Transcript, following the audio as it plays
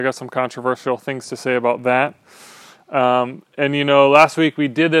I got some controversial things to say about that. And last week we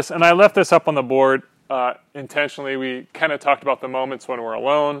did this, and I left this up on the board intentionally. We kind of talked about the moments when we're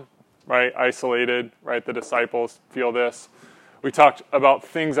alone, right? Isolated, right? The disciples feel this. We talked about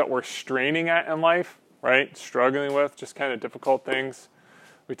things that we're straining at in life, right? Struggling with, just kind of difficult things.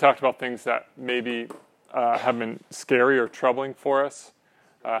 We talked about things that maybe have been scary or troubling for us,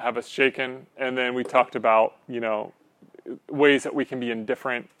 have us shaken. And then we talked about, ways that we can be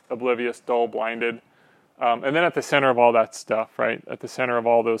indifferent, oblivious, dull, blinded. And then at the center of all that stuff, right? At the center of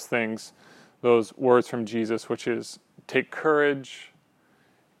all those things, those words from Jesus, which is, take courage,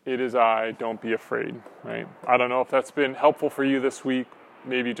 it is I, don't be afraid, right? I don't know if that's been helpful for you this week,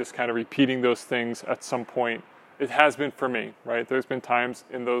 maybe just kind of repeating those things at some point. It has been for me, right? There's been times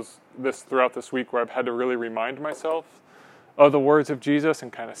in throughout this week where I've had to really remind myself of the words of Jesus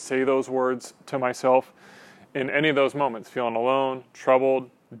and kind of say those words to myself. In any of those moments, feeling alone, troubled,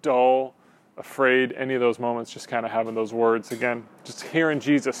 dull, afraid, any of those moments, just kind of having those words. Again, just hearing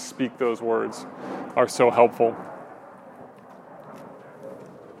Jesus speak those words are so helpful.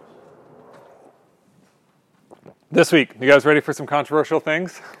 This week, you guys ready for some controversial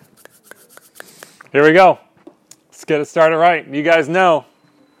things? Here we go. Let's get it started right. You guys know.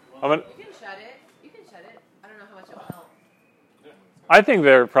 You can shut it. You can shut it. I don't know how much it will help. I think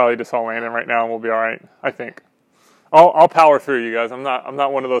they're probably just all landing right now and we'll be all right. I think. I'll power through, you guys. I'm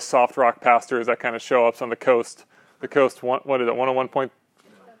not one of those soft rock pastors that kind of show up on the coast. The coast, what is it, 103.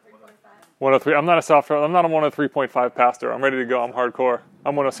 I'm not a 103.5 pastor. I'm ready to go. I'm hardcore.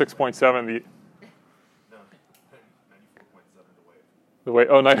 I'm 106.7. The wave.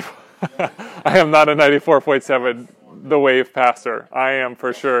 Oh, 94. I am not a 94.7 the wave pastor. I am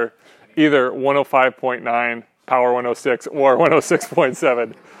for sure either 105.9 Power 106 or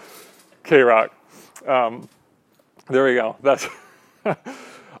 106.7 K-Rock. There we go. That's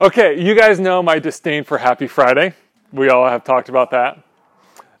okay. You guys know my disdain for Happy Friday. We all have talked about that.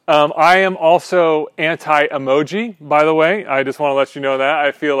 I am also anti-emoji, by the way. I just want to let you know that.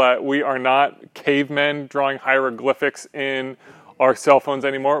 I feel that we are not cavemen drawing hieroglyphics in our cell phones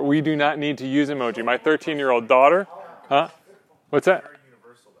anymore. We do not need to use emoji. My 13-year-old daughter, huh? What's that?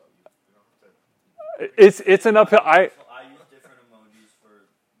 It's an uphill. I use different emojis for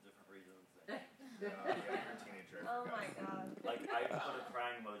different reasons. Oh my god! Like I put a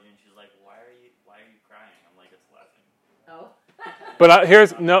crying emoji, and she's like, "Why are you crying?" I'm like, "It's laughing." Oh. But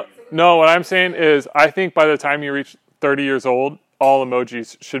here's no. What I'm saying is, I think by the time you reach 30 years old, all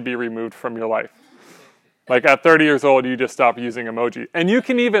emojis should be removed from your life. Like at 30 years old, you just stop using emoji. And you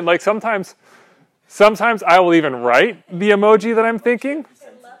can even, like sometimes I will even write the emoji that I'm thinking.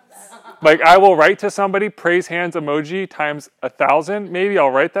 Like I will write to somebody, praise hands emoji times 1,000. Maybe I'll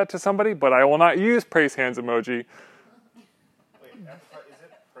write that to somebody, but I will not use praise hands emoji. Wait, is it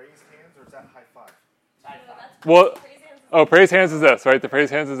praise hands or is that high five? Well, praise hands is this, right? The praise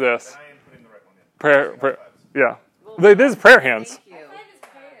hands is this. Then I am putting the right one in. Prayer, yeah. This is prayer hands. Thank you.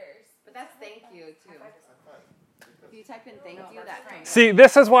 But that's thank you too. If you type in thank you, that's right. See,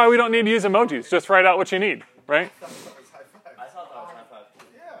 this is why we don't need to use emojis. Just write out what you need, right? I thought that was high five.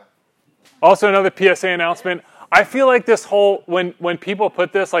 Yeah. Also, another PSA announcement. I feel like this whole, when people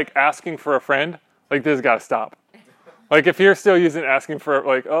put this, like asking for a friend, like this has got to stop. Like if you're still using asking for,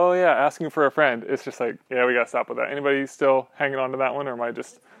 like, oh yeah, asking for a friend, it's just like, yeah, we got to stop with that. Anybody still hanging on to that one, or am I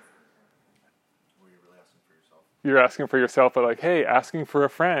just... Were you really asking for yourself? You're asking for yourself, but like, hey, asking for a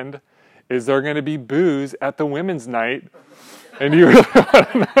friend, is there going to be booze at the women's night? And you really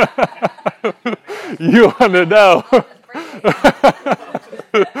want to know.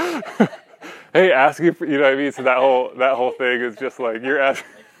 Hey, asking for, you know what I mean? So that whole thing is just like, you're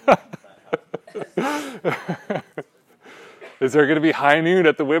asking. Is there going to be high noon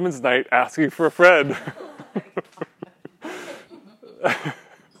at the women's night asking for a friend?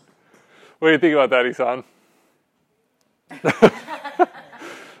 What do you think about that, Isan?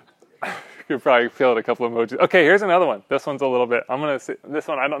 You could probably fill out a couple of emojis. Okay, here's another one. This one's a little bit, I'm going to say, this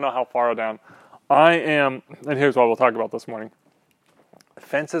one, I don't know how far down. And here's what we'll talk about this morning.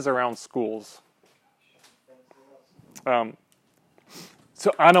 Fences around schools.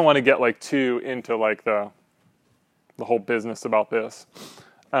 So I don't want to get like too into like the whole business about this.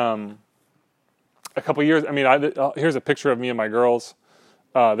 A couple years, here's a picture of me and my girls.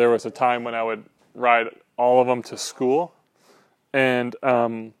 There was a time when I would ride all of them to school. And,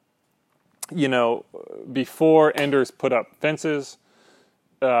 before Enders put up fences,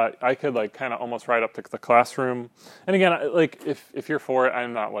 I could like kind of almost ride up to the classroom. And again, like if you're for it,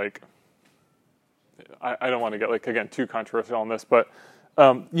 I'm not like, I don't want to get like, again, too controversial on this, but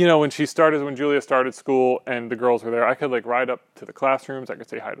When Julia started school and the girls were there, I could like ride up to the classrooms. I could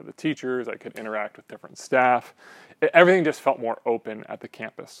say hi to the teachers. I could interact with different staff. Everything just felt more open at the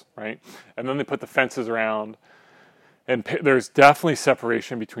campus, right? And then they put the fences around, and there's definitely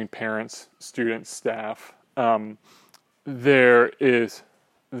separation between parents, students, staff. There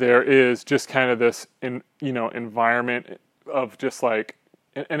is just kind of this environment of just like,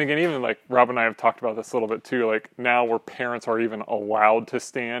 and again, even like Rob and I have talked about this a little bit too, like now where parents are even allowed to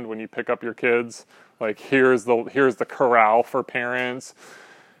stand when you pick up your kids, like here's the corral for parents.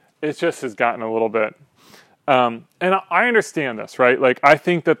 It just has gotten a little bit, and I understand this, right? Like I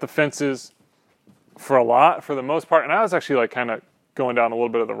think that the fences for the most part, and I was actually like kind of going down a little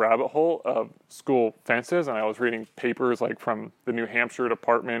bit of the rabbit hole of school fences, and I was reading papers like from the New Hampshire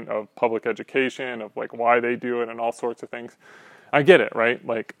Department of Public Education of like why they do it and all sorts of things. I get it, right?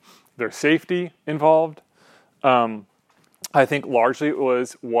 Like there's safety involved. I think largely it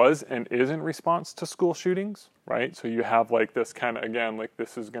was and is in response to school shootings, right? So you have like this kind of, again, like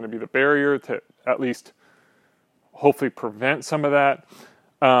this is going to be the barrier to at least hopefully prevent some of that.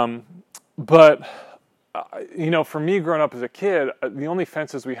 But for me growing up as a kid, the only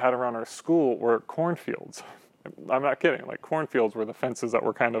fences we had around our school were cornfields. I'm not kidding. Like cornfields were the fences that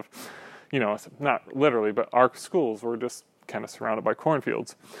were kind of, not literally, but our schools were just kind of surrounded by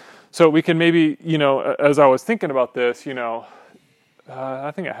cornfields. So we can maybe, as I was thinking about this,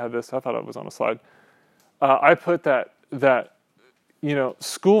 I think I had this. I thought it was on a slide. I put that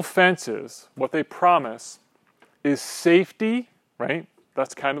school fences, what they promise is safety, right?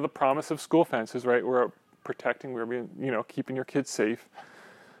 That's kind of the promise of school fences, right? We're protecting, we're being, keeping your kids safe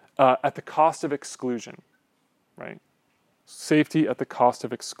at the cost of exclusion, right? Safety at the cost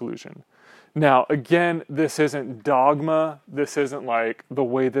of exclusion. Now, again, this isn't dogma. This isn't like the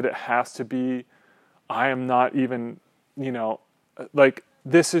way that it has to be. I am not even,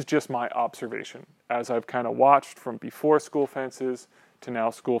 this is just my observation. As I've kind of watched from before school fences to now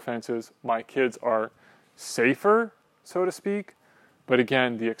school fences, my kids are safer, so to speak. But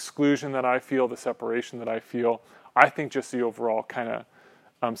again, the exclusion that I feel, the separation that I feel, I think just the overall kind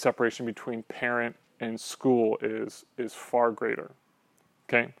of separation between parent and school is far greater.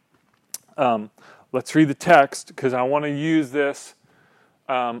 Okay? Let's read the text because I want to use this.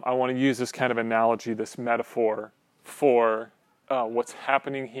 I want to use this kind of analogy, this metaphor for what's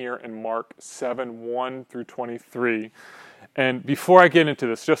happening here in Mark 7:1 through 23. And before I get into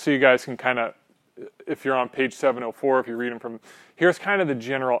this, just so you guys can kind of, if you're on page 704, if you're reading from, here's kind of the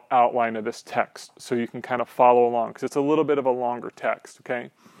general outline of this text so you can kind of follow along because it's a little bit of a longer text,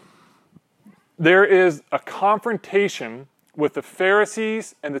 okay? There is a confrontation with the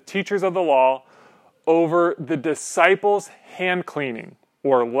Pharisees and the teachers of the law over the disciples' hand cleaning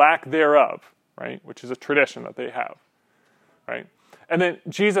or lack thereof, right? Which is a tradition that they have, right? And then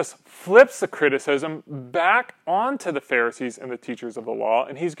Jesus flips the criticism back onto the Pharisees and the teachers of the law,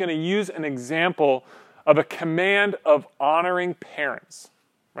 and he's going to use an example of a command of honoring parents,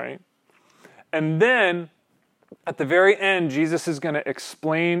 right? And then at the very end, Jesus is going to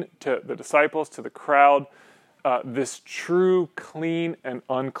explain to the disciples, to the crowd, this true clean and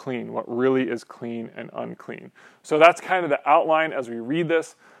unclean, what really is clean and unclean. So that's kind of the outline as we read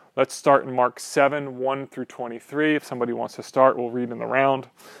this. Let's start in Mark 7:1 through 23. If somebody wants to start, we'll read in the round,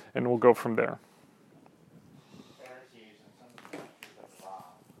 and we'll go from there. Pharisees and some of the teachers of the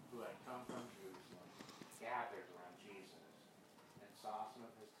law, who had come from Jerusalem, gathered around Jesus and saw some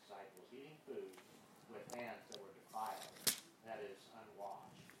of his disciples eating food with hands that were defiled, that is,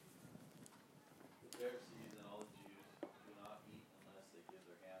 unwashed. The Pharisees and all the Jews do not eat unless they give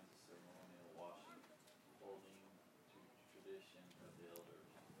their hands a ceremonial washing, holding to tradition of the elders.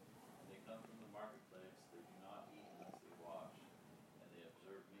 When they come from the marketplace, they do not eat unless they wash, and they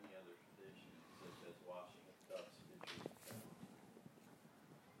observe many other traditions, such as washing of cups, pitchers, and cups.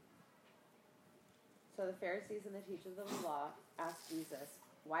 So the Pharisees and the teachers of the law asked Jesus,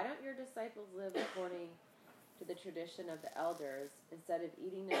 "Why don't your disciples live according to the tradition of the elders instead of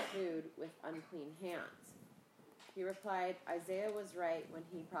eating their food with unclean hands?" He replied, "Isaiah was right when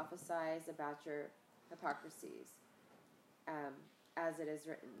he prophesies about your hypocrisies, as it is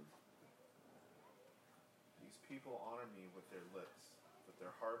written." These people honor me with their lips, but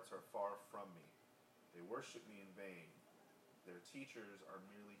their hearts are far from me. They worship me in vain. Their teachers are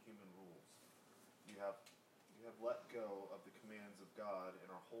merely human rules. You have let go of the commands of God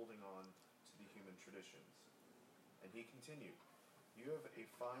and are holding on to the human traditions. And he continued, you have a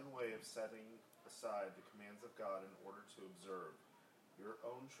fine way of setting aside the commands of God in order to observe your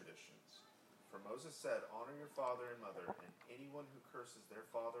own traditions. For Moses said, honor your father and mother, and anyone who curses their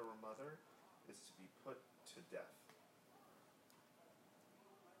father or mother is to be put to death.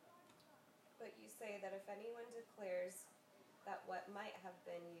 say that if anyone declares that what might have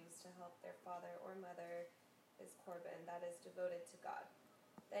been used to help their father or mother is korban, that is devoted to God,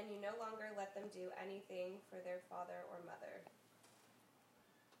 then you no longer let them do anything for their father or mother.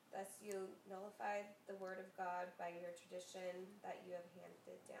 Thus you nullify the word of God by your tradition that you have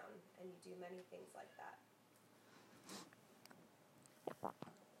handed down, and you do many things like that.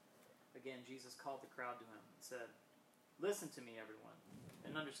 Again, Jesus called the crowd to him and said, "Listen to me, everyone,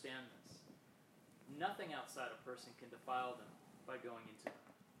 and understand this. Nothing outside a person can defile them by going into them.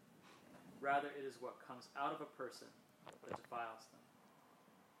 Rather, it is what comes out of a person that defiles them."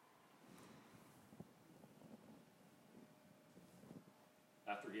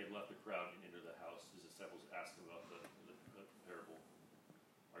 After he had left the crowd and entered the house, his disciples asked him about the parable.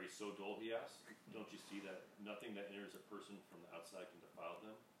 "Are you so dull?" he asked. "Don't you see that nothing that enters a person from the outside can defile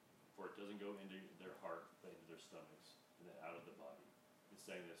them? For it doesn't go into their heart, but into their stomachs, and then out of the body." In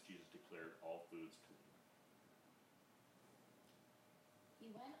saying this, Jesus declared all foods clean. He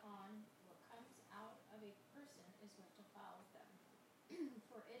went on, "What comes out of a person is what defiles them.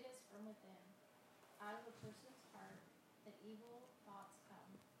 For it is from within, out of a person's heart, that evil thoughts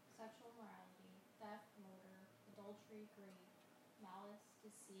come: sexual immorality, theft, murder, adultery, greed, malice,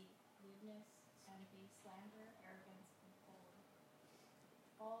 deceit, lewdness, envy, slander, arrogance, and pride.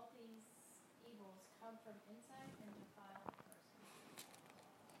 All these evils come from inside and defile the person."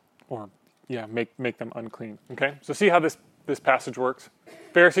 Make them unclean. Okay? So see how this passage works?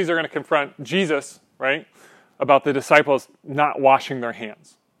 Pharisees are going to confront Jesus, right, about the disciples not washing their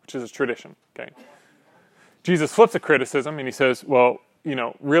hands, which is a tradition. Okay? Jesus flips the criticism and he says, well,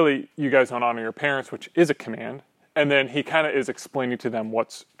 really, you guys don't honor your parents, which is a command. And then he kind of is explaining to them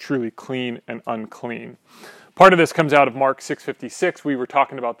what's truly clean and unclean. Part of this comes out of Mark 6:56. We were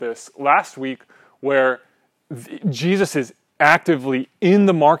talking about this last week, where Jesus is actively in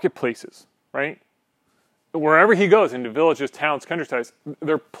the marketplaces, right? Wherever he goes, into villages, towns, countrysides,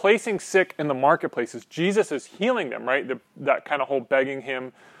 they're placing sick in the marketplaces. Jesus is healing them, right? That kind of whole begging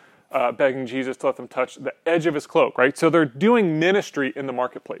Jesus to let them touch the edge of his cloak, right? So they're doing ministry in the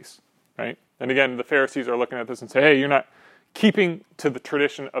marketplace, right? And again, the Pharisees are looking at this and say, hey, you're not keeping to the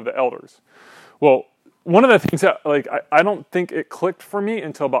tradition of the elders. Well, one of the things that, I don't think it clicked for me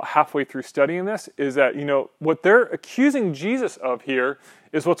until about halfway through studying this is that, what they're accusing Jesus of here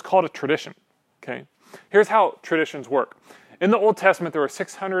is what's called a tradition, okay? Here's how traditions work. In the Old Testament, there were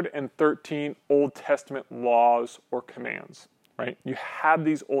 613 Old Testament laws or commands, right? You have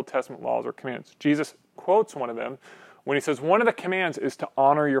these Old Testament laws or commands. Jesus quotes one of them when he says, one of the commands is to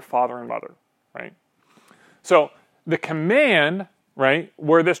honor your father and mother, right? So the command, right,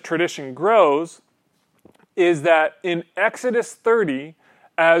 where this tradition grows is that in Exodus 30,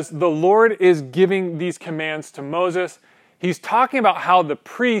 as the Lord is giving these commands to Moses, he's talking about how the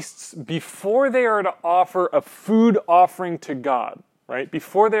priests, before they are to offer a food offering to God, right,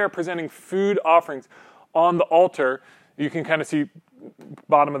 before they are presenting food offerings on the altar, you can kind of see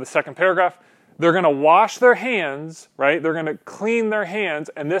bottom of the second paragraph, they're going to wash their hands, right? They're going to clean their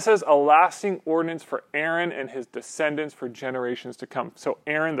hands, and this is a lasting ordinance for Aaron and his descendants for generations to come. So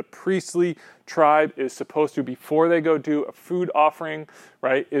Aaron, the priestly tribe, is supposed to, before they go do a food offering,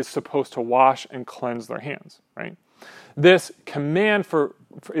 right, is supposed to wash and cleanse their hands, right? This command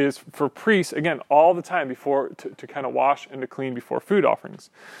is for priests, again, all the time before to kind of wash and to clean before food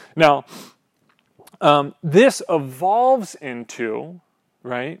offerings. Now, this evolves into,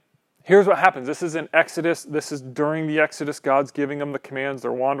 right, here's what happens. This is in Exodus. This is during the Exodus. God's giving them the commands.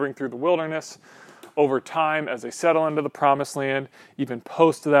 They're wandering through the wilderness. Over time, as they settle into the promised land, even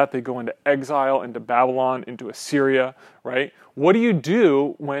post to that, they go into exile, into Babylon, into Assyria, right? What do you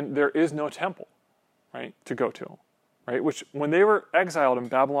do when there is no temple, right, to go to, right? Which, when they were exiled in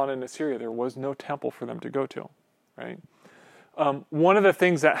Babylon and Assyria, there was no temple for them to go to, right? One of the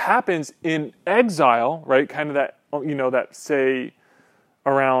things that happens in exile, right, kind of that, that say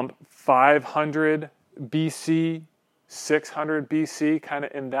around 500 BC, 600 BC, kind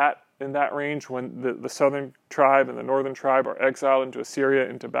of in that range, when the southern tribe and the northern tribe are exiled into Assyria,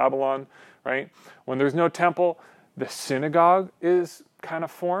 into Babylon, right? When there's no temple, the synagogue is kind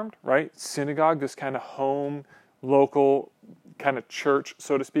of formed, right? Synagogue, this kind of home, local kind of church,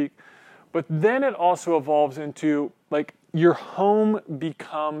 so to speak. But then it also evolves into, your home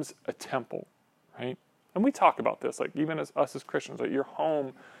becomes a temple, right? And we talk about this, even as us as Christians, your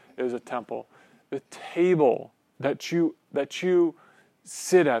home is a temple. The table that you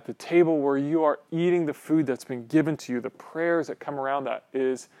sit at, the table where you are eating the food that's been given to you, the prayers that come around that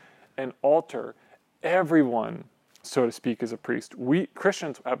is an altar. Everyone so to speak, as a priest. We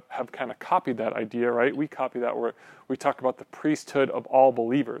Christians have kind of copied that idea, right? We copy that where we talk about the priesthood of all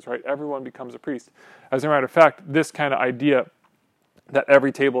believers, right? Everyone becomes a priest. As a matter of fact, this kind of idea that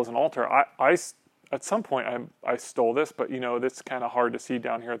every table is an altar, I at some point I stole this, but that's kind of hard to see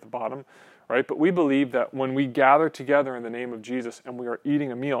down here at the bottom, right? But we believe that when we gather together in the name of Jesus and we are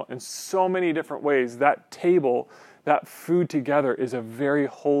eating a meal in so many different ways, that table, that food together is a very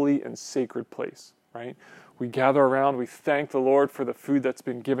holy and sacred place, right? We gather around, we thank the Lord for the food that's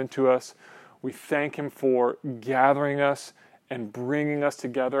been given to us. We thank Him for gathering us and bringing us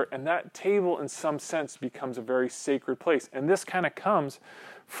together. And that table, in some sense, becomes a very sacred place. And this kind of comes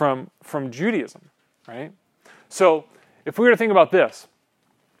from Judaism, right? So if we were to think about this,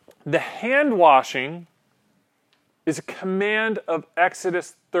 the hand washing is a command of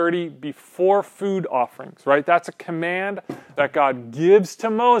Exodus 30 before food offerings, right? That's a command that God gives to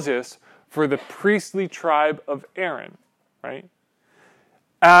Moses for the priestly tribe of Aaron, right?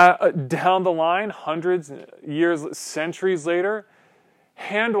 Down the line, hundreds, years, centuries later,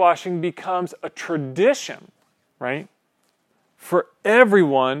 hand washing becomes a tradition, right? For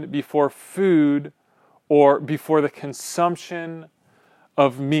everyone before food or before the consumption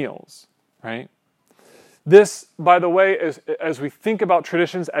of meals, right? This, by the way, as we think about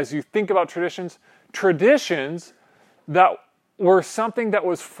traditions, traditions that were something that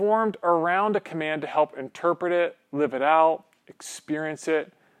was formed around a command to help interpret it, live it out, experience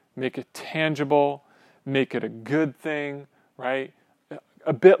it, make it tangible, make it a good thing, right?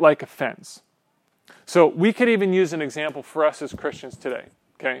 A bit like a fence. So we could even use an example for us as Christians today,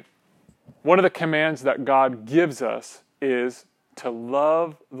 okay? One of the commands that God gives us is to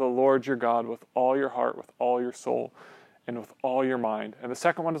love the Lord your God with all your heart, with all your soul, and with all your mind. And the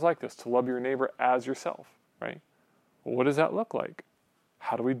second one is like this, to love your neighbor as yourself, right? Well, what does that look like?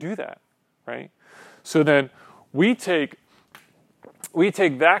 How do we do that, right? So then we take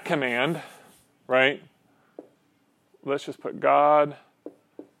that command, right? Let's just put God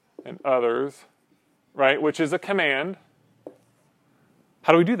and others, right? Which is a command.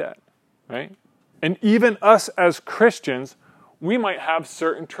 How do we do that, right? And even us as Christians, we might have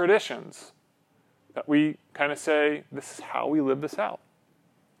certain traditions that we kind of say, this is how we live this out.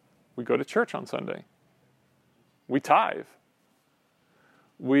 We go to church on Sunday. We tithe.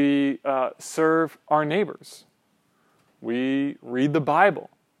 We serve our neighbors. We read the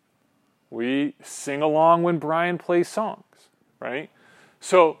Bible. We sing along when Brian plays songs, right?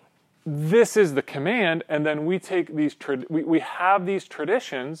 So this is the command, and then we take these, we have these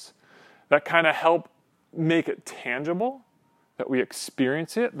traditions that kind of help make it tangible, that we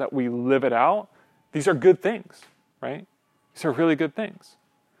experience it, that we live it out. These are good things, right? These are really good things.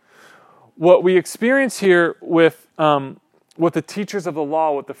 What we experience here with the teachers of the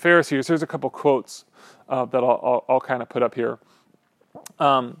law, with the Pharisees, there's a couple quotes that I'll kind of put up here.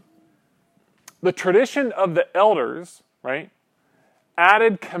 The tradition of the elders, right,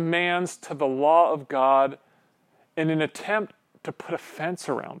 added commands to the law of God in an attempt to put a fence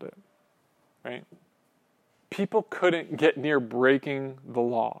around it, right? People couldn't get near breaking the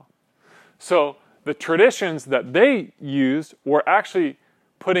law. So the traditions that they used were actually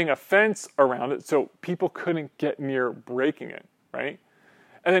putting a fence around it so people couldn't get near breaking it, right?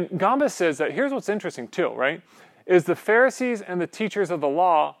 And then Gamba says that here's what's interesting too, right? Is the Pharisees and the teachers of the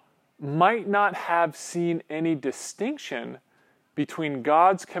law might not have seen any distinction between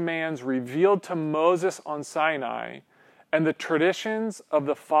God's commands revealed to Moses on Sinai and the traditions of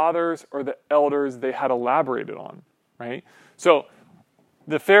the fathers or the elders they had elaborated on, right? So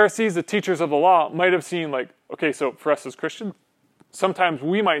the Pharisees, the teachers of the law, might have seen like, okay, so for us as Christians, sometimes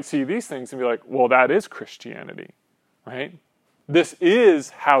we might see these things and be like, well, that is Christianity, right? This is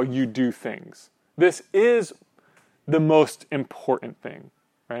how you do things. This is the most important thing,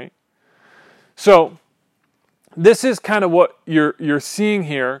 right? So this is kind of what you're seeing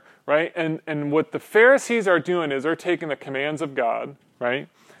here, right? And what the Pharisees are doing is they're taking the commands of God, right?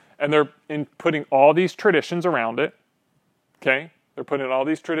 And they're putting all these traditions around it, okay? They're putting all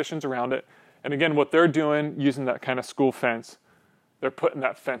these traditions around it. And again, what they're doing, using that kind of school fence, they're putting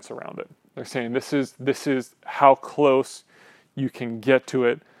that fence around it. They're saying this is how close you can get to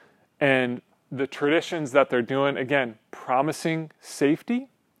it. And the traditions that they're doing, again, promising safety.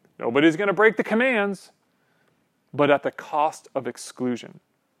 Nobody's going to break the commands, but at the cost of exclusion,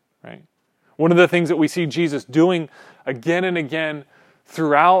 right? One of the things that we see Jesus doing again and again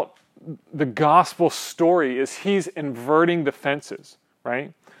throughout the gospel story is he's inverting the fences,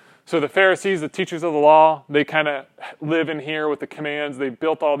 right? So the Pharisees, the teachers of the law, they kind of live in here with the commands. They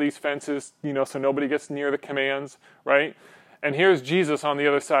built all these fences, so nobody gets near the commands, right? And here's Jesus on the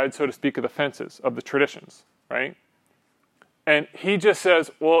other side, so to speak, of the fences, of the traditions, right? And he just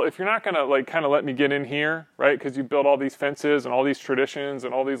says, well, if you're not going to like kind of let me get in here, right, because you built all these fences and all these traditions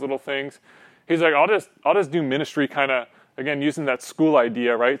and all these little things, he's like, I'll just do ministry kind of, again, using that school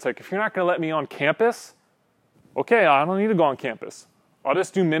idea, right? It's like, if you're not going to let me on campus, okay, I don't need to go on campus. I'll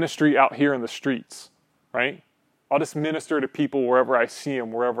just do ministry out here in the streets, right? I'll just minister to people wherever I see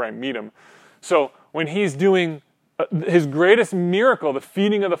them, wherever I meet them. So when he's doing his greatest miracle, the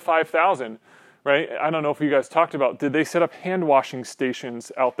feeding of the 5,000, right? I don't know if you guys talked about, did they set up hand washing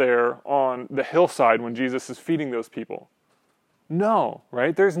stations out there on the hillside when Jesus is feeding those people? No,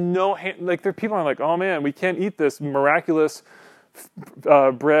 right? There's no hand, like there people are like, oh man, we can't eat this miraculous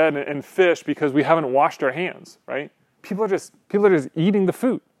bread and fish because we haven't washed our hands, right? People are just eating the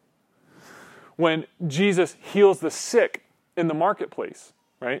food. When Jesus heals the sick in the marketplace,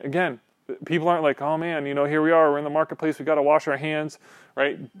 right? Again, people aren't like, oh man, here we are, we're in the marketplace, we got to wash our hands,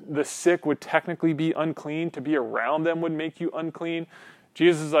 right? The sick would technically be unclean. To be around them would make you unclean.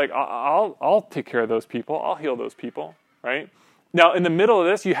 Jesus is like, I'll take care of those people. I'll heal those people, right? Now, in the middle of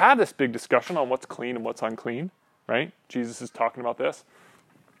this, you have this big discussion on what's clean and what's unclean, right? Jesus is talking about this.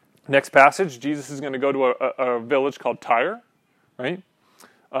 Next passage, Jesus is going to go to a village called Tyre, right?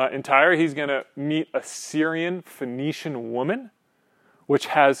 In Tyre, he's going to meet a Syrian Phoenician woman, which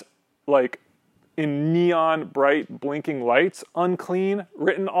has like in neon bright blinking lights, unclean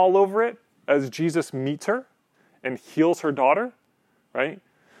written all over it as Jesus meets her and heals her daughter, right?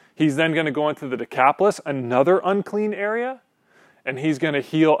 He's then going to go into the Decapolis, another unclean area, and he's going to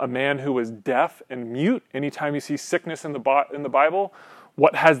heal a man who was deaf and mute. Anytime you see sickness in the Bible,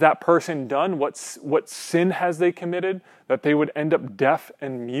 what has that person done? What sin has they committed that they would end up deaf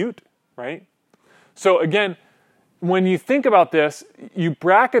and mute, right? So again, when you think about this, you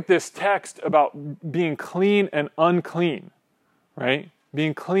bracket this text about being clean and unclean, right?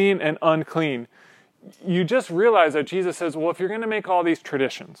 Being clean and unclean. You just realize that Jesus says, well, if you're going to make all these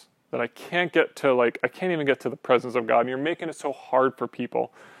traditions that I can't even get to the presence of God, and you're making it so hard for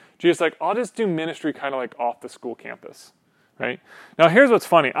people, Jesus is like, I'll just do ministry kind of like off the school campus, right? Now, here's what's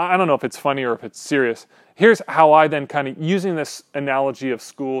funny. I don't know if it's funny or if it's serious. Here's how I then kind of, using this analogy of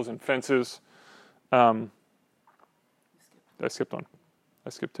schools and fences, I skipped one.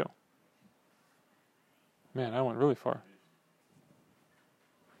 I skipped two. Man, I went really far.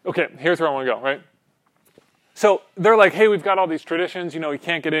 Okay, here's where I want to go, right? So they're like, hey, we've got all these traditions, you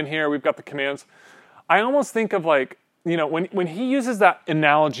can't get in here, we've got the commands. I almost think of like, when he uses that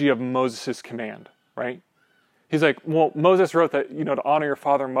analogy of Moses' command, right? He's like, well, Moses wrote that, to honor your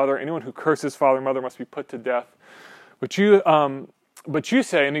father and mother, anyone who curses father and mother must be put to death. But you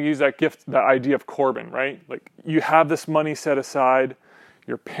say, and you use that idea of Corban, right? Like you have this money set aside,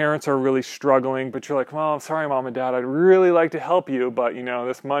 your parents are really struggling, but you're like, well, I'm sorry, mom and dad, I'd really like to help you, but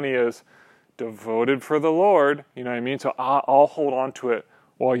this money is devoted for the Lord, you know what I mean? So I'll hold on to it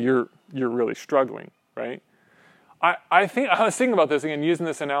while you're really struggling, right? I was thinking about this again, using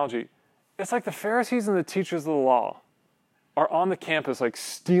this analogy. It's like the Pharisees and the teachers of the law are on the campus, like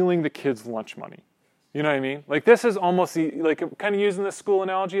stealing the kids' lunch money. You know what I mean? Like this is almost kind of using the school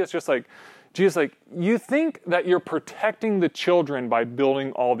analogy. It's just like, Jesus, like you think that you're protecting the children by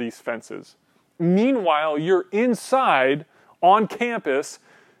building all these fences. Meanwhile, you're inside on campus,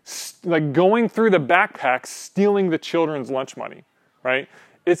 like going through the backpacks, stealing the children's lunch money, right?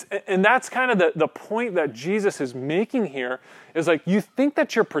 And that's kind of the point that Jesus is making here is like you think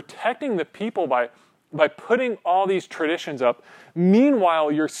that you're protecting the people by putting all these traditions up.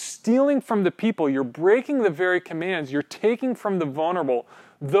 Meanwhile, you're stealing from the people. You're breaking the very commands. You're taking from the vulnerable.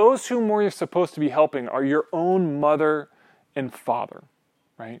 Those whom you're supposed to be helping are your own mother and father,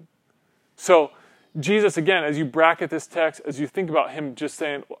 right? So Jesus, again, as you bracket this text, as you think about him just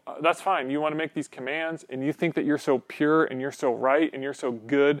saying, that's fine, you want to make these commands, and you think that you're so pure, and you're so right, and you're so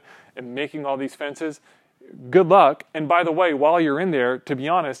good, and making all these fences, good luck. And by the way, while you're in there, to be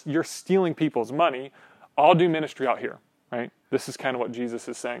honest, you're stealing people's money. I'll do ministry out here, right? This is kind of what Jesus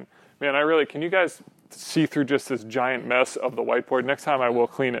is saying. Man, can you guys see through just this giant mess of the whiteboard? Next time I will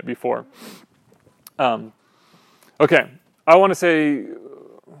clean it before. Okay, I want to say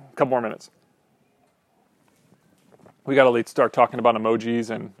a couple more minutes. We got to start talking about emojis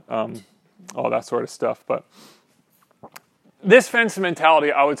and all that sort of stuff. But this fence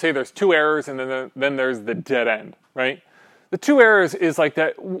mentality, I would say there's two errors, and then there's the dead end, right? The two errors is like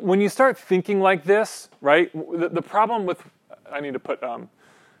that when you start thinking like this, right? The problem with I need to put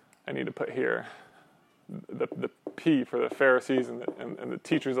here the P for the Pharisees and the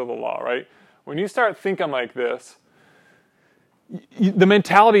teachers of the law, right? When you start thinking like this, the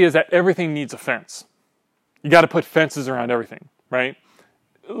mentality is that everything needs a fence. You got to put fences around everything, right?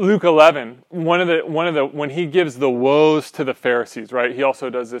 Luke 11, when he gives the woes to the Pharisees, right? He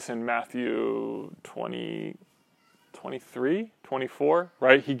also does this in Matthew 23, 24,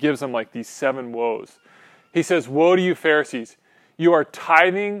 right? He gives them like these 7 woes. He says, "Woe to you, Pharisees! You are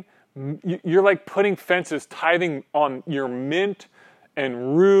tithing. You're like putting fences, tithing on your mint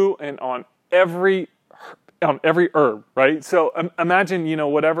and rue and on every herb, right?" So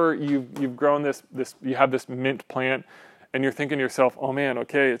imagine, whatever you've grown this you have this mint plant, and you're thinking to yourself, "Oh man,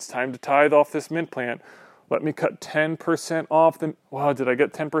 okay, it's time to tithe off this mint plant. Let me cut 10% off the." Wow, did I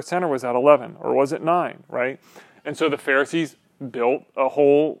get 10% or was that 11 or was it 9, right? And so the Pharisees built a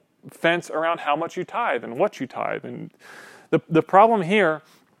whole fence around how much you tithe and what you tithe. And the problem here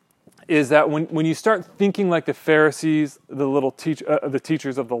is that when you start thinking like the Pharisees, the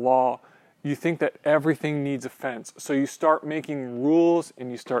teachers of the law, you think that everything needs a fence. So you start making rules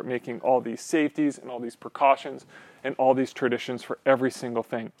and you start making all these safeties and all these precautions and all these traditions for every single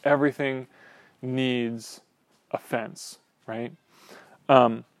thing. Everything needs a fence, right?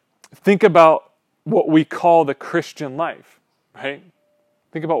 Think about what we call the Christian life, right?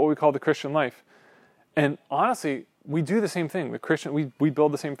 Think about what we call the Christian life. And honestly, we do the same thing. We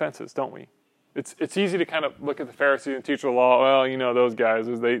build the same fences, don't we? It's easy to kind of look at the Pharisees and teacher of the law. Well, those guys,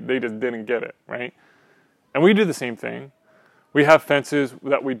 they just didn't get it, right? And we do the same thing. We have fences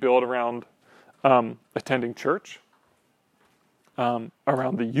that we build around attending church,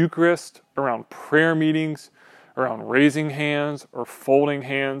 around the Eucharist, around prayer meetings, around raising hands or folding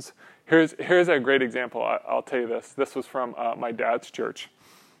hands. Here's a great example. I'll tell you this. This was from my dad's church.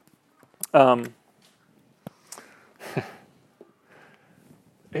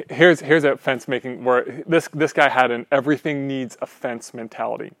 Here's a fence making where this guy had an everything needs a fence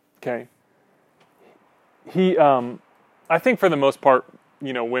mentality. Okay. He, I think for the most part,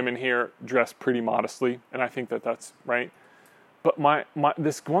 women here dress pretty modestly, and I think that's right. But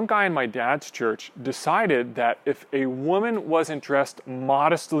this one guy in my dad's church decided that if a woman wasn't dressed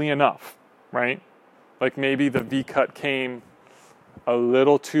modestly enough, right, like maybe the V-cut came a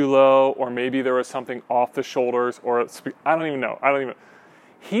little too low, or maybe there was something off the shoulders, or I don't even know.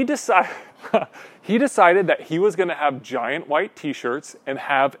 He decided that he was going to have giant white T-shirts and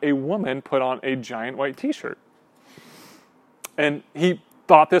have a woman put on a giant white T-shirt. And he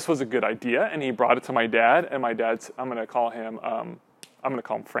thought this was a good idea, and he brought it to my dad. And my dad's, I'm going to call him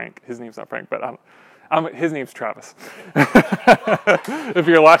Frank. His name's not Frank, but his name's Travis. If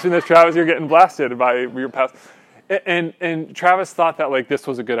you're watching this, Travis, you're getting blasted by your past. And Travis thought that like this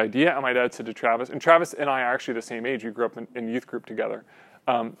was a good idea, and my dad said to Travis, and Travis and I are actually the same age. We grew up in youth group together.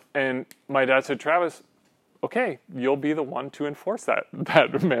 And my dad said, "Travis, okay, you'll be the one to enforce that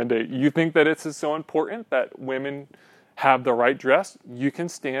mandate. You think that it's so important that women have the right dress? You can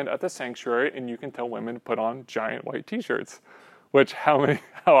stand at the sanctuary and you can tell women to put on giant white T-shirts." Which how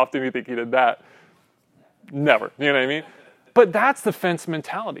often do you think he did that? Never. You know what I mean? But that's the fence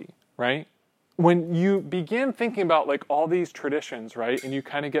mentality, right? When you begin thinking about like all these traditions, right, and you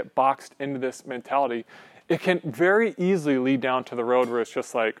kind of get boxed into this mentality, it can very easily lead down to the road where it's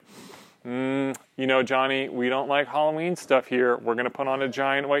just like, Johnny, we don't like Halloween stuff here. We're going to put on a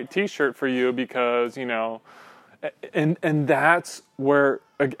giant white T-shirt for you because, and that's where,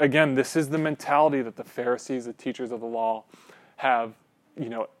 again, this is the mentality that the Pharisees, the teachers of the law, have,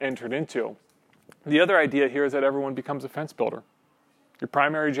 entered into. The other idea here is that everyone becomes a fence builder. Your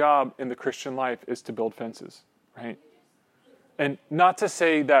primary job in the Christian life is to build fences, right? And not to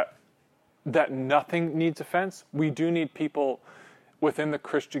say that nothing needs a fence. We do need people within the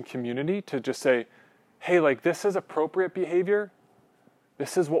Christian community to just say, hey, like this is appropriate behavior.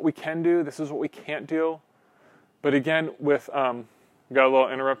 This is what we can do. This is what we can't do. But again, with, got a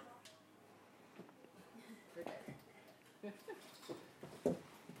little interrupt.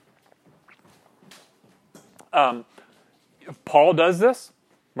 Paul does this,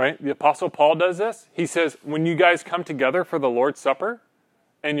 right? The Apostle Paul does this. He says, when you guys come together for the Lord's Supper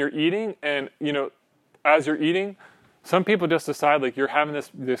and you're eating, and, as you're eating, some people just decide, like, you're having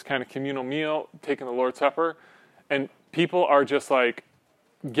this kind of communal meal, taking the Lord's Supper, and people are just, like,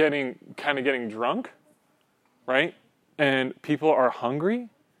 getting drunk, right? And people are hungry,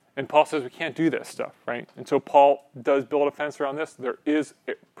 and Paul says we can't do this stuff, right? And so Paul does build a fence around this. There is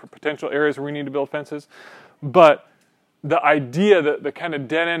potential areas where we need to build fences, but the idea, the kind of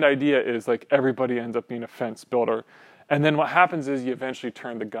dead-end idea is like everybody ends up being a fence builder. And then what happens is you eventually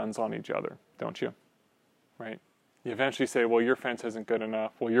turn the guns on each other, don't you? Right? You eventually say, well, your fence isn't good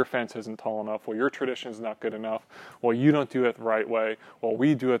enough. Well, your fence isn't tall enough. Well, your tradition is not good enough. Well, you don't do it the right way. Well,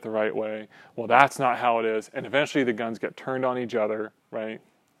 we do it the right way. Well, that's not how it is. And eventually the guns get turned on each other, right?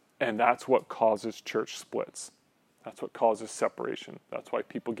 And that's what causes church splits. That's what causes separation. That's why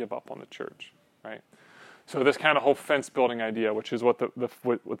people give up on the church, right? So this kind of whole fence building idea, which is what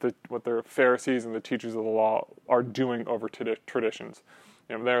the Pharisees and the teachers of the law are doing over traditions.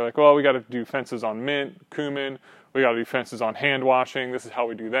 They're like, well, we got to do fences on mint, cumin. We got to do fences on hand washing. This is how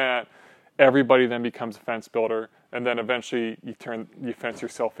we do that. Everybody then becomes a fence builder, and then eventually you fence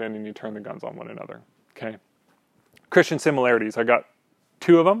yourself in and you turn the guns on one another. Okay. Christian similarities. I got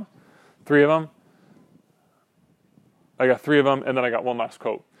 2 of them, 3 of them. I got 3 of them, and then I got one last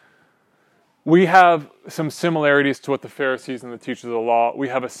quote. We have some similarities to what the Pharisees and the teachers of the law. We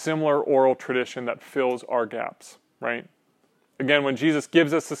have a similar oral tradition that fills our gaps, right? Again, when Jesus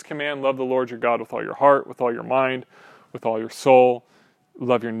gives us this command, love the Lord your God with all your heart, with all your mind, with all your soul,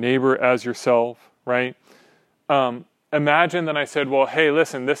 love your neighbor as yourself, right? Imagine that I said, well, hey,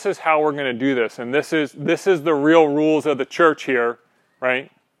 listen, this is how we're going to do this, and this is the real rules of the church here,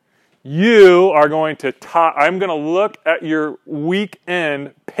 right? You are going to I'm going to look at your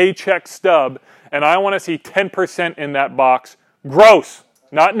weekend paycheck stub, and I want to see 10% in that box. Gross,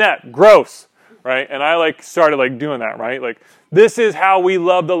 not net, gross, right? And I started doing that, right? This is how we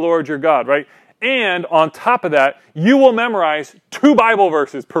love the Lord your God, right? And on top of that, you will memorize 2 Bible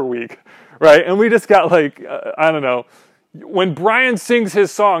verses per week, right? And we just got I don't know. When Brian sings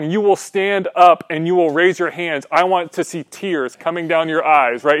his song, you will stand up and you will raise your hands. I want to see tears coming down your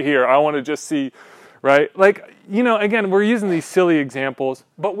eyes right here. I want to just see, right? Again, we're using these silly examples,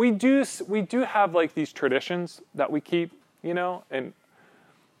 but we do have these traditions that we keep, and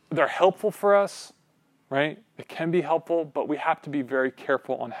they're helpful for us, right? It can be helpful, but we have to be very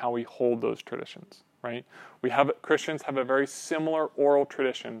careful on how we hold those traditions, right? Christians have a very similar oral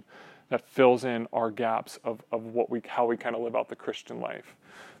tradition that fills in our gaps of how we kind of live out the Christian life.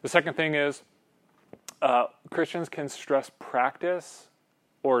 The second thing is Christians can stress practice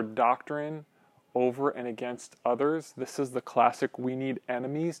or doctrine over and against others. This is the classic, we need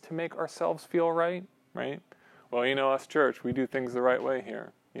enemies to make ourselves feel right? Well, us church, we do things the right way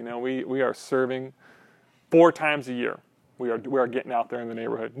here. We are serving 4 times a year. We are getting out there in the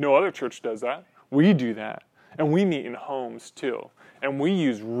neighborhood. No other church does that. We do that. And we meet in homes too. And we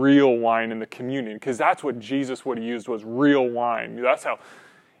use real wine in the communion, because that's what Jesus would have used, was real wine. That's how,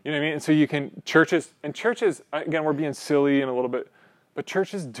 you know what I mean? And so churches, again, we're being silly and a little bit, but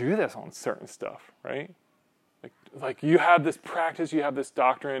churches do this on certain stuff, right? Like you have this practice, you have this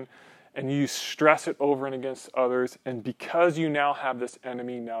doctrine, and you stress it over and against others, and because you now have this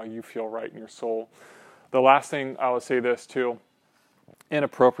enemy, now you feel right in your soul. The last thing I would say this too,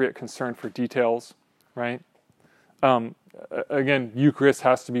 inappropriate concern for details, right? Again, Eucharist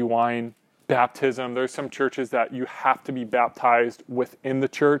has to be wine. Baptism, there's some churches that you have to be baptized within the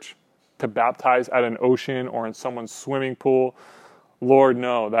church. To baptize at an ocean or in someone's swimming pool, Lord,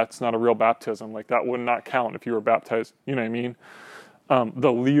 no, that's not a real baptism. That would not count if you were baptized. You know what I mean?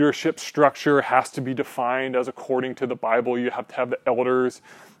 The leadership structure has to be defined as according to the Bible. You have to have the elders,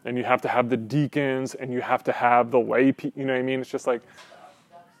 and you have to have the deacons, and you have to have the lay people. You know what I mean? It's just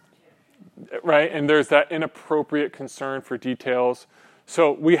right? And there's that inappropriate concern for details.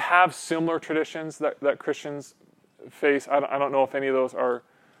 So we have similar traditions that Christians face. I don't know if any of those are...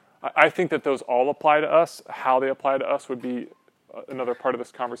 I think that those all apply to us. How they apply to us would be another part of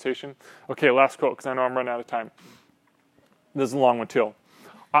this conversation. Okay, last quote, because I know I'm running out of time. This is a long one too.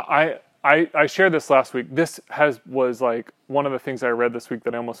 I shared this last week. This was one of the things I read this week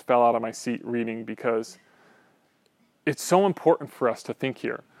that I almost fell out of my seat reading, because it's so important for us to think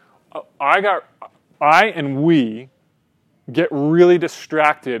here. We get really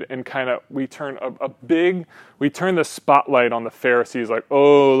distracted and we turn the spotlight on the Pharisees,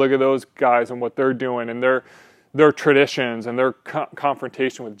 oh, look at those guys and what they're doing and their traditions and their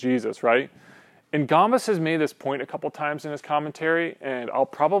confrontation with Jesus, right? And Gombas has made this point a couple times in his commentary, and I'll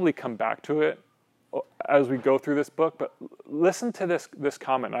probably come back to it as we go through this book, but listen to this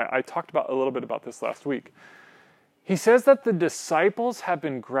comment. I talked a little bit about this last week. He says that the disciples have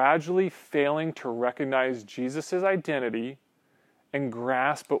been gradually failing to recognize Jesus' identity and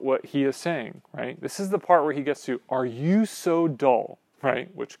grasp at what he is saying, right? This is the part where he gets to, are you so dull,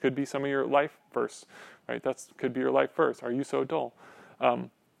 right? Which could be some of your life verse, right? That could be your life verse. Are you so dull?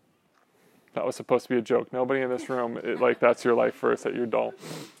 That was supposed to be a joke. Nobody in this room, that's your life verse, that you're dull.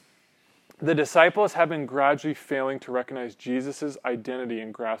 The disciples have been gradually failing to recognize Jesus' identity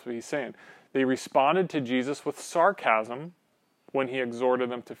and grasp what he's saying. They responded to Jesus with sarcasm when he exhorted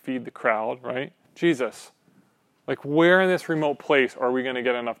them to feed the crowd, right? Jesus, where in this remote place are we going to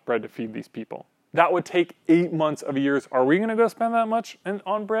get enough bread to feed these people? That would take 8 months of years. Are we going to go spend that much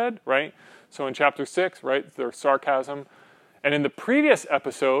on bread, right? So in chapter 6, right, there's sarcasm. And in the previous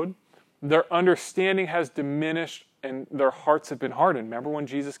episode, their understanding has diminished and their hearts have been hardened. Remember when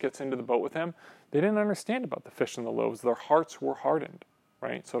Jesus gets into the boat with him? They didn't understand about the fish and the loaves. Their hearts were hardened,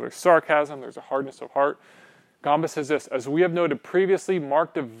 right? So there's sarcasm, there's a hardness of heart. Gamba says this, as we have noted previously,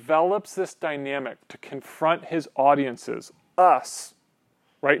 Mark develops this dynamic to confront his audiences, us,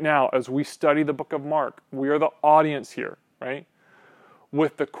 right now, as we study the book of Mark. We are the audience here, right?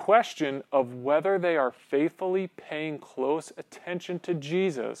 With the question of whether they are faithfully paying close attention to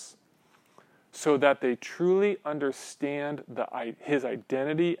Jesus so that they truly understand his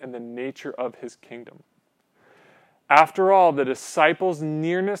identity and the nature of his kingdom. After all, the disciples'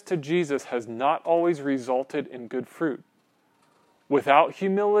 nearness to Jesus has not always resulted in good fruit. Without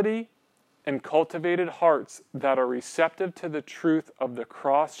humility and cultivated hearts that are receptive to the truth of the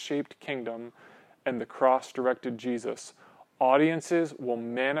cross-shaped kingdom and the cross-directed Jesus, audiences will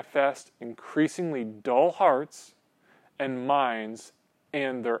manifest increasingly dull hearts and minds,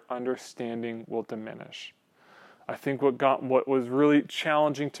 and their understanding will diminish. I think what was really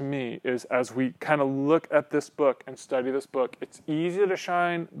challenging to me is as we kind of look at this book and study this book, it's easy to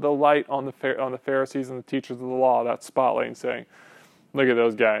shine the light on the Pharisees and the teachers of the law, that spotlight, and saying, look at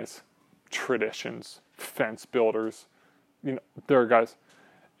those guys, traditions, fence builders, they're guys.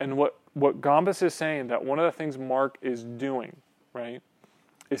 And what Gambas is saying, that one of the things Mark is doing, right,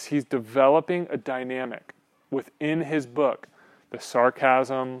 is he's developing a dynamic within his book. The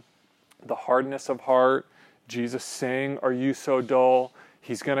sarcasm, the hardness of heart, Jesus saying, are you so dull?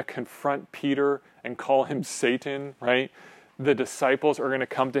 He's going to confront Peter and call him Satan, right? The disciples are going to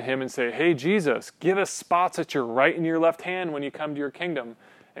come to him and say, hey, Jesus, give us spots at your right and your left hand when you come to your kingdom.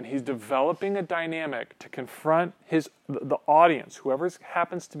 And he's developing a dynamic to confront the audience, whoever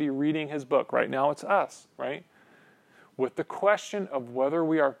happens to be reading his book. Right now it's us, right? With the question of whether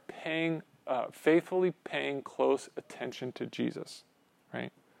we are faithfully paying close attention to Jesus,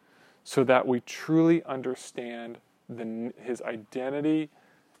 right? So that we truly understand his identity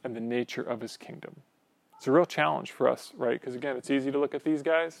and the nature of his kingdom. It's a real challenge for us, right? Because again, it's easy to look at these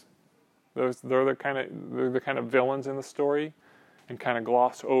guys. They're the kind of villains in the story, and kind of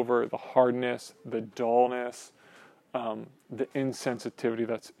gloss over the hardness, the dullness, the insensitivity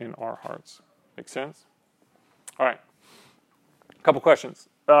that's in our hearts. Make sense? All right. A couple questions.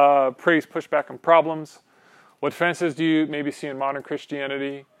 Praise, pushback, and problems. What differences do you maybe see in modern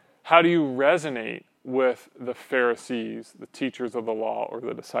Christianity? How do you resonate with the Pharisees, the teachers of the law, or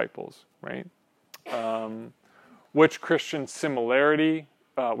the disciples, right? Which Christian similarity?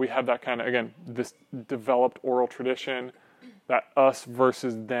 We have that kind of, again, this developed oral tradition, that us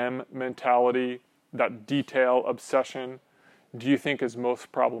versus them mentality, that detail obsession, do you think is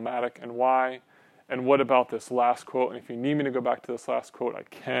most problematic, and why? And what about this last quote? And if you need me to go back to this last quote, I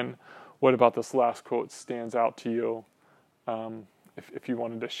can. What about this last quote stands out to you? If you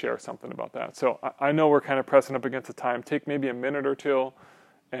wanted to share something about that. So I know we're kind of pressing up against the time. Take maybe a minute or two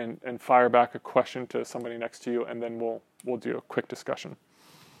and fire back a question to somebody next to you, and then we'll do a quick discussion.